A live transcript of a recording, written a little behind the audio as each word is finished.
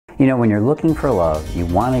You know, when you're looking for love, you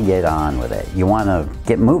want to get on with it. You want to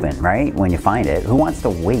get moving, right? When you find it. Who wants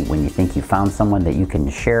to wait when you think you found someone that you can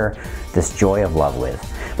share this joy of love with?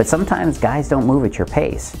 But sometimes guys don't move at your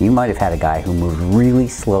pace. You might have had a guy who moved really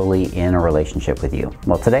slowly in a relationship with you.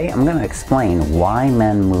 Well, today I'm going to explain why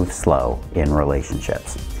men move slow in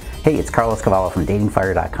relationships. Hey, it's Carlos Cavallo from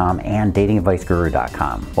datingfire.com and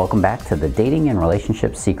datingadviceguru.com. Welcome back to the dating and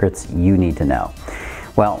relationship secrets you need to know.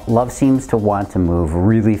 Well, love seems to want to move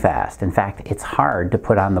really fast. In fact, it's hard to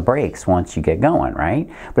put on the brakes once you get going, right?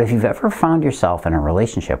 But if you've ever found yourself in a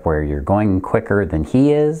relationship where you're going quicker than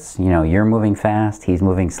he is, you know, you're moving fast, he's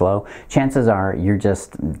moving slow, chances are you're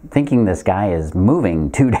just thinking this guy is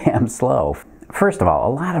moving too damn slow. First of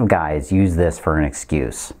all, a lot of guys use this for an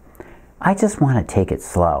excuse. I just want to take it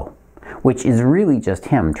slow, which is really just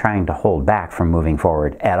him trying to hold back from moving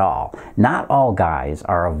forward at all. Not all guys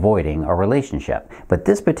are avoiding a relationship, but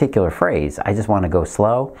this particular phrase, I just want to go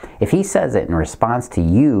slow, if he says it in response to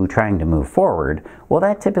you trying to move forward, well,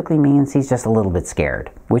 that typically means he's just a little bit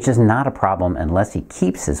scared, which is not a problem unless he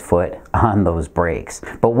keeps his foot on those brakes.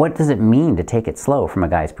 But what does it mean to take it slow from a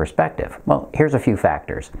guy's perspective? Well, here's a few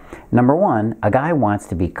factors. Number one, a guy wants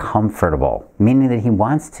to be comfortable, meaning that he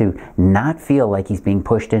wants to not feel like he's being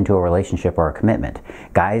pushed into a relationship or a commitment.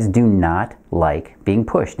 Guys do not like being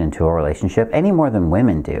pushed into a relationship any more than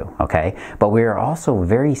women do, okay? But we are also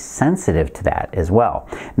very sensitive to that as well.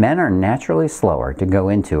 Men are naturally slower to go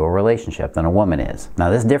into a relationship than a woman is. Now,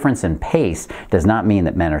 this difference in pace does not mean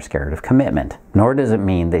that men are scared of commitment, nor does it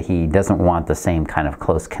mean that he doesn't want the same kind of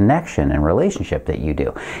close connection and relationship that you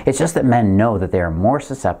do. It's just that men know that they are more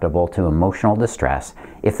susceptible to emotional distress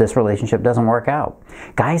if this relationship doesn't work out.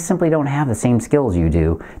 Guys simply don't have the same skills you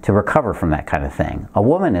do to recover from that kind of thing. A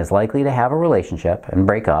woman is likely to have a relationship and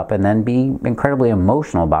break up and then be incredibly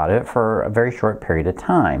emotional about it for a very short period of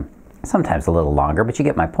time. Sometimes a little longer, but you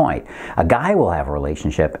get my point. A guy will have a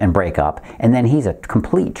relationship and break up, and then he's a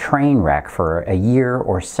complete train wreck for a year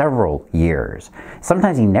or several years.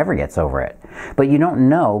 Sometimes he never gets over it, but you don't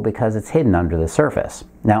know because it's hidden under the surface.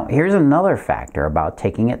 Now, here's another factor about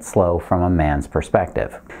taking it slow from a man's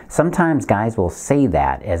perspective. Sometimes guys will say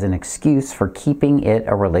that as an excuse for keeping it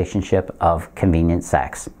a relationship of convenient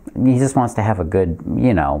sex. He just wants to have a good,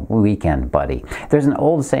 weekend buddy. There's an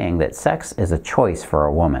old saying that sex is a choice for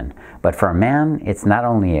a woman, but for a man, it's not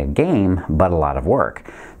only a game, but a lot of work,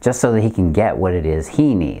 just so that he can get what it is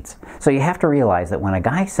he needs. So you have to realize that when a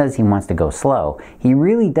guy says he wants to go slow, he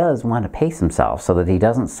really does want to pace himself so that he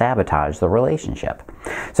doesn't sabotage the relationship.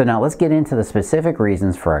 So now let's get into the specific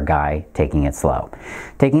reasons for a guy taking it slow.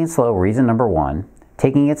 Taking it slow, reason number one,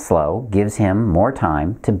 taking it slow gives him more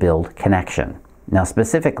time to build connection. Now,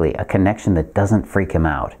 specifically, a connection that doesn't freak him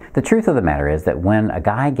out. The truth of the matter is that when a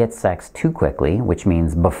guy gets sex too quickly, which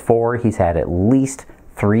means before he's had at least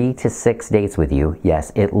 3 to 6 dates with you,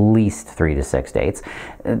 yes, at least 3 to 6 dates,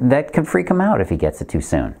 that can freak him out if he gets it too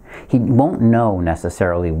soon. He won't know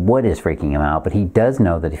necessarily what is freaking him out, but he does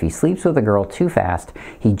know that if he sleeps with a girl too fast,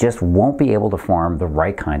 he just won't be able to form the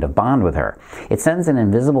right kind of bond with her. It sends an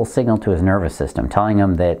invisible signal to his nervous system telling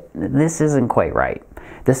him that this isn't quite right.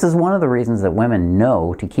 This is one of the reasons that women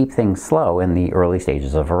know to keep things slow in the early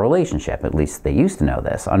stages of a relationship. At least they used to know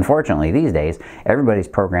this. Unfortunately, these days, everybody's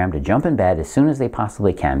programmed to jump in bed as soon as they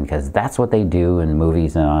possibly can because that's what they do in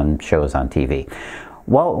movies and on shows on TV.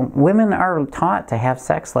 Well, women are taught to have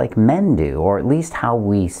sex like men do, or at least how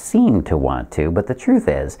we seem to want to. But the truth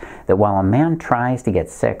is that while a man tries to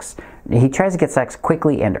get sex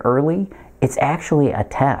quickly and early, it's actually a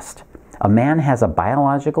test. A man has a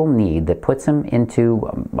biological need that puts him into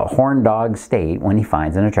a horn dog state when he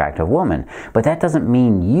finds an attractive woman. But that doesn't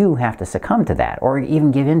mean you have to succumb to that or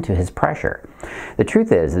even give in to his pressure. The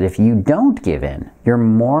truth is that if you don't give in, you're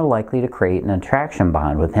more likely to create an attraction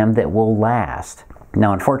bond with him that will last.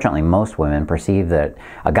 Now, unfortunately, most women perceive that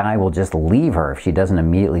a guy will just leave her if she doesn't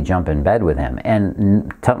immediately jump in bed with him.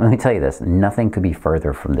 And let me tell you this, nothing could be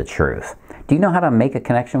further from the truth. Do you know how to make a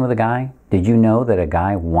connection with a guy? Did you know that a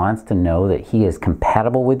guy wants to know that he is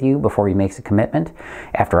compatible with you before he makes a commitment?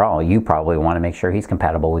 After all, you probably want to make sure he's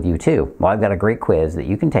compatible with you too. Well, I've got a great quiz that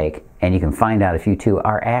you can take, and you can find out if you two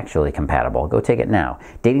are actually compatible. Go take it now.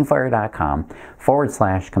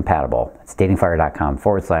 datingfire.com/compatible. It's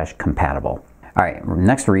datingfire.com/compatible. All right,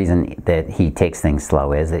 next reason that he takes things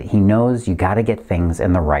slow is that he knows you got to get things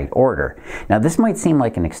in the right order. Now, this might seem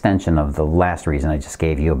like an extension of the last reason I just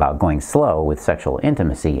gave you about going slow with sexual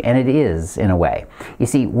intimacy, and it is in a way. You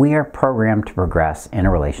see, we are programmed to progress in a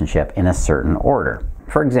relationship in a certain order.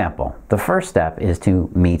 For example, the first step is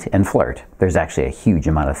to meet and flirt. There's actually a huge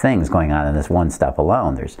amount of things going on in this one step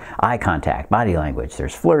alone. There's eye contact, body language,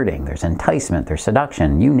 there's flirting, there's enticement, there's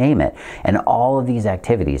seduction, you name it. And all of these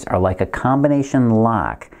activities are like a combination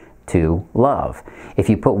lock to love. If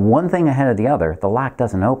you put one thing ahead of the other, the lock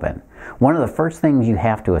doesn't open. One of the first things you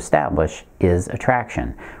have to establish is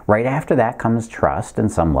attraction. Right after that comes trust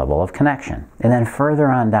and some level of connection. And then further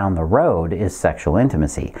on down the road is sexual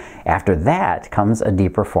intimacy. After that comes a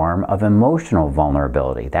deeper form of emotional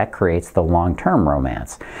vulnerability. That creates the long-term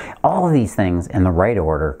romance. All of these things in the right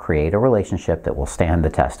order create a relationship that will stand the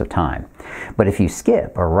test of time. But if you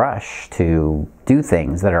skip or rush to do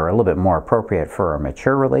things that are a little bit more appropriate for a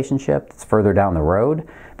mature relationship that's further down the road,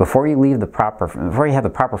 before you have the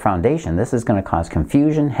proper foundation, this is going to cause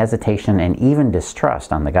confusion, hesitation, and even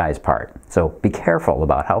distrust on the guy's part. So be careful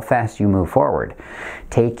about how fast you move forward.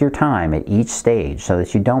 Take your time at each stage so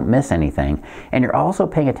that you don't miss anything, and you're also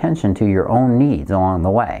paying attention to your own needs along the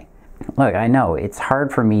way. Look, I know it's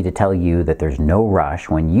hard for me to tell you that there's no rush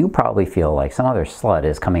when you probably feel like some other slut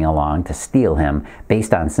is coming along to steal him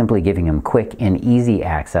based on simply giving him quick and easy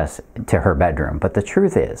access to her bedroom. But the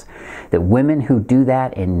truth is that women who do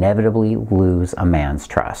that inevitably lose a man's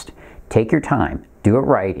trust. Take your time, do it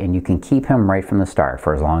right, and you can keep him right from the start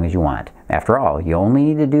for as long as you want. After all, you only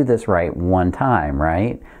need to do this right one time,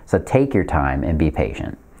 right? So take your time and be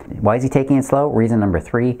patient. Why is he taking it slow? Reason number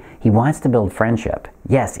 3, he wants to build friendship.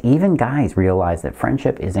 Yes, even guys realize that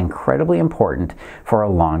friendship is incredibly important for a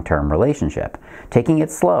long-term relationship. Taking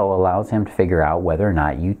it slow allows him to figure out whether or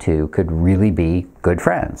not you two could really be good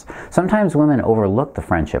friends. Sometimes women overlook the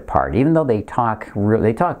friendship part, even though they talk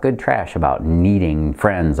good trash about needing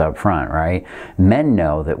friends up front, right? Men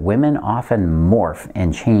know that women often morph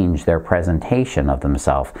and change their presentation of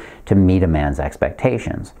themselves to meet a man's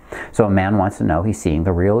expectations. So a man wants to know he's seeing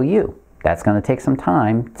the real you. That's going to take some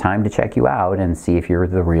time to check you out and see if you're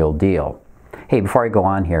the real deal. Hey, before I go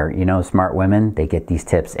on here, you know, smart women, they get these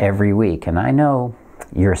tips every week, and I know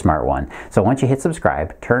you're a smart one. So once you hit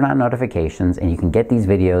subscribe, turn on notifications, and you can get these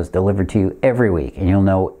videos delivered to you every week, and you'll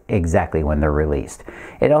know exactly when they're released.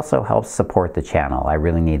 It also helps support the channel. I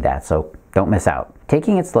really need that, so don't miss out.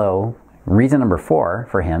 Taking it slow. Reason number 4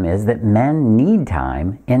 for him is that men need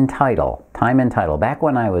time in title. Time in title. Back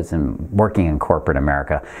when I was working in corporate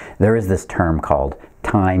America, there is this term called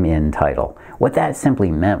time in title. What that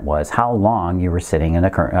simply meant was how long you were sitting in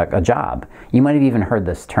a job. You might have even heard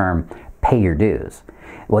this term, pay your dues.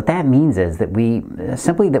 What that means is that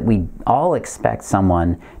we all expect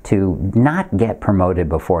someone to not get promoted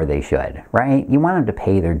before they should, right? You want them to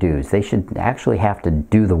pay their dues. They should actually have to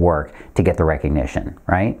do the work to get the recognition,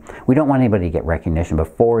 right? We don't want anybody to get recognition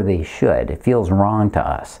before they should. It feels wrong to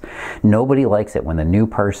us. Nobody likes it when the new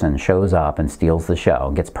person shows up and steals the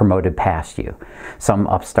show, gets promoted past you. Some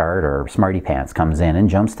upstart or smarty pants comes in and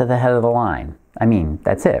jumps to the head of the line. I mean,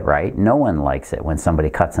 that's it, right? No one likes it when somebody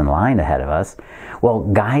cuts in line ahead of us. Well,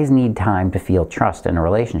 guys need time to feel trust in a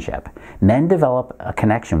relationship. Men develop a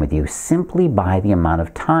connection with you simply by the amount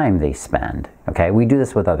of time they spend. Okay, we do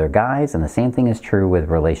this with other guys, and the same thing is true with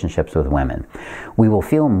relationships with women. We will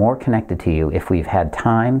feel more connected to you if we've had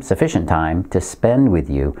time, sufficient time, to spend with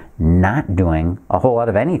you, not doing a whole lot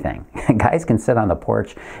of anything. Guys can sit on the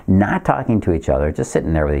porch, not talking to each other, just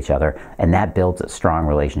sitting there with each other, and that builds a strong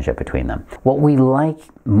relationship between them. What we like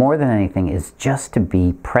more than anything is just to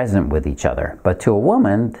be present with each other. But to a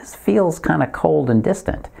woman, this feels kind of cold and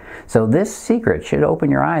distant. So this secret should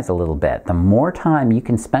open your eyes a little bit. The more time you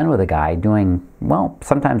can spend with a guy doing, well,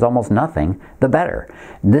 sometimes almost nothing, the better.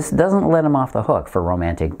 This doesn't let him off the hook for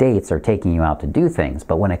romantic dates or taking you out to do things.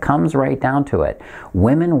 But when it comes right down to it,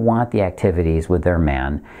 women want the activities with their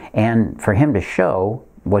man, and for him to show,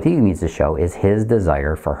 what he needs to show is his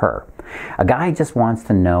desire for her. A guy just wants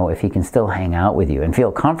to know if he can still hang out with you and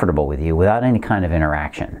feel comfortable with you without any kind of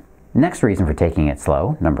interaction. Next reason for taking it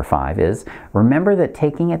slow, number 5, is remember that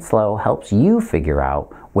taking it slow helps you figure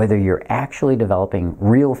out whether you're actually developing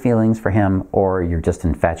real feelings for him or you're just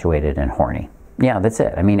infatuated and horny. Yeah, that's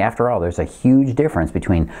it. I mean, after all, there's a huge difference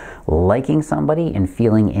between liking somebody and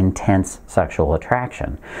feeling intense sexual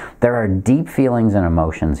attraction. There are deep feelings and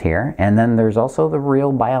emotions here, and then there's also the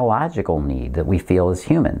real biological need that we feel as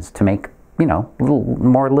humans to make, you know,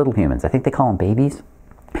 little humans. I think they call them babies.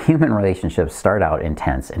 Human relationships start out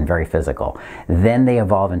intense and very physical. Then they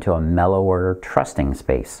evolve into a mellower, trusting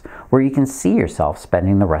space where you can see yourself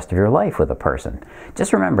spending the rest of your life with a person.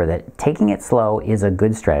 Just remember that taking it slow is a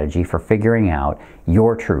good strategy for figuring out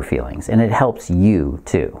your true feelings, and it helps you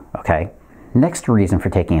too, okay? Next reason for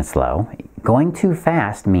taking it slow, going too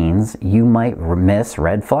fast means you might miss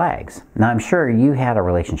red flags. Now, I'm sure you had a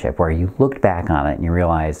relationship where you looked back on it and you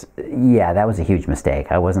realized, yeah, that was a huge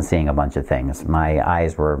mistake. I wasn't seeing a bunch of things. My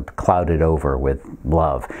eyes were clouded over with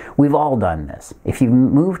love. We've all done this. If you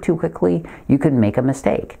move too quickly, you could make a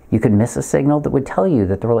mistake. You could miss a signal that would tell you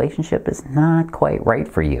that the relationship is not quite right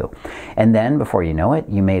for you. And then, before you know it,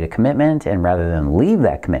 you made a commitment, and rather than leave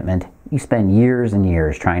that commitment, you spend years and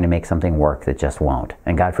years trying to make something work that just won't.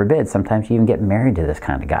 And God forbid, sometimes you even get married to this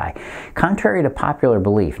kind of guy. Contrary to popular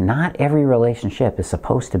belief, not every relationship is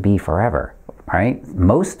supposed to be forever, right?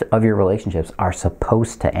 Most of your relationships are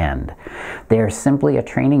supposed to end. They are simply a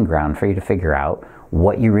training ground for you to figure out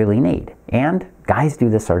what you really need. And guys do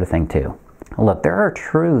this sort of thing too. Look, there are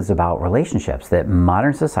truths about relationships that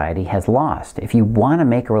modern society has lost. If you want to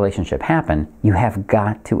make a relationship happen, you have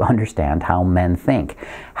got to understand how men think,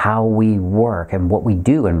 how we work, and what we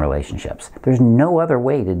do in relationships. There's no other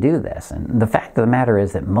way to do this. And the fact of the matter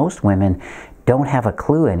is that most women don't have a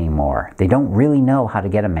clue anymore. They don't really know how to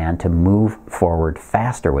get a man to move forward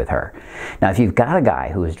faster with her. Now, if you've got a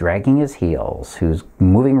guy who is dragging his heels, who's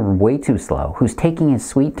moving way too slow, who's taking his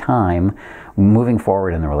sweet time moving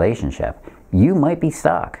forward in the relationship, you might be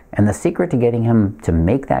stuck. And the secret to getting him to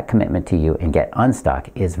make that commitment to you and get unstuck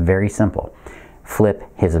is very simple. Flip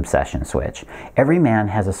his obsession switch. Every man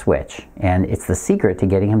has a switch, and it's the secret to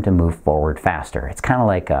getting him to move forward faster. It's kind of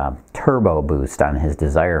like a turbo boost on his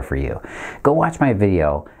desire for you. Go watch my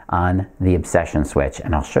video on the obsession switch,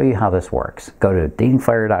 and I'll show you how this works. Go to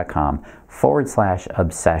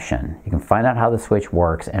datingfire.com/obsession. You can find out how the switch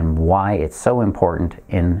works and why it's so important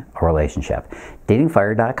in a relationship.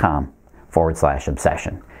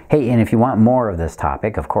 datingfire.com/obsession. Hey, and if you want more of this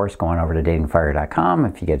topic, of course, go on over to datingfire.com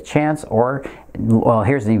if you get a chance, or, well,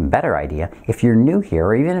 here's an even better idea. If you're new here,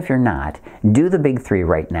 or even if you're not, do the big three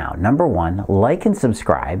right now. Number one, like and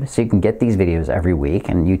subscribe so you can get these videos every week,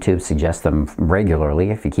 and YouTube suggests them regularly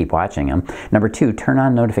if you keep watching them. Number two, turn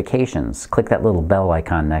on notifications. Click that little bell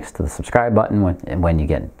icon next to the subscribe button when you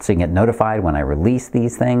get, so you can get notified when I release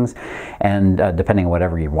these things. And depending on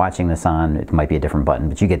whatever you're watching this on, it might be a different button,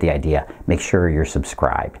 but you get the idea. Make sure you're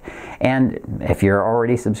subscribed. And if you're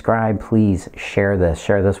already subscribed, please share this.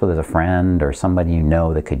 Share this with a friend or somebody you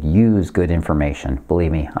know that could use good information.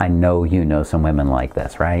 Believe me, I know you know some women like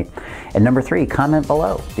this, right? And number three, comment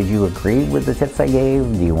below. Did you agree with the tips I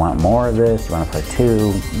gave? Do you want more of this? Do you want a part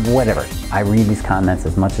two? Whatever. I read these comments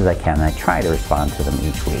as much as I can, and I try to respond to them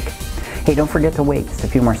each week. Hey, don't forget to wait just a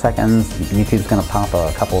few more seconds. YouTube's going to pop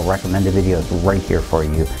a couple of recommended videos right here for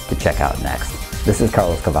you to check out next. This is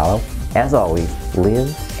Carlos Cavallo. As always,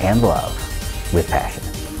 live and love with passion.